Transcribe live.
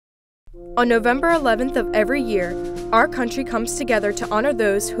On November 11th of every year, our country comes together to honor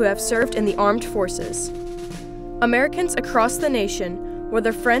those who have served in the armed forces. Americans across the nation,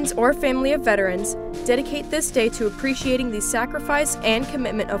 whether friends or family of veterans, dedicate this day to appreciating the sacrifice and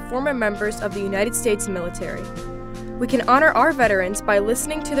commitment of former members of the United States military. We can honor our veterans by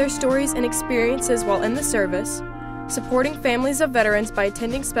listening to their stories and experiences while in the service, supporting families of veterans by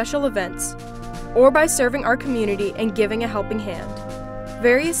attending special events, or by serving our community and giving a helping hand.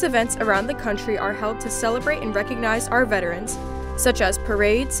 Various events around the country are held to celebrate and recognize our veterans, such as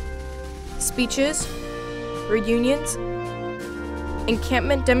parades, speeches, reunions,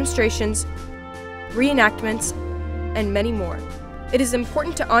 encampment demonstrations, reenactments, and many more. It is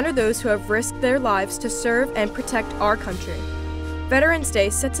important to honor those who have risked their lives to serve and protect our country. Veterans Day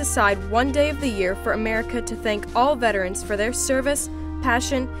sets aside one day of the year for America to thank all veterans for their service,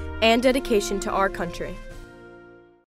 passion, and dedication to our country.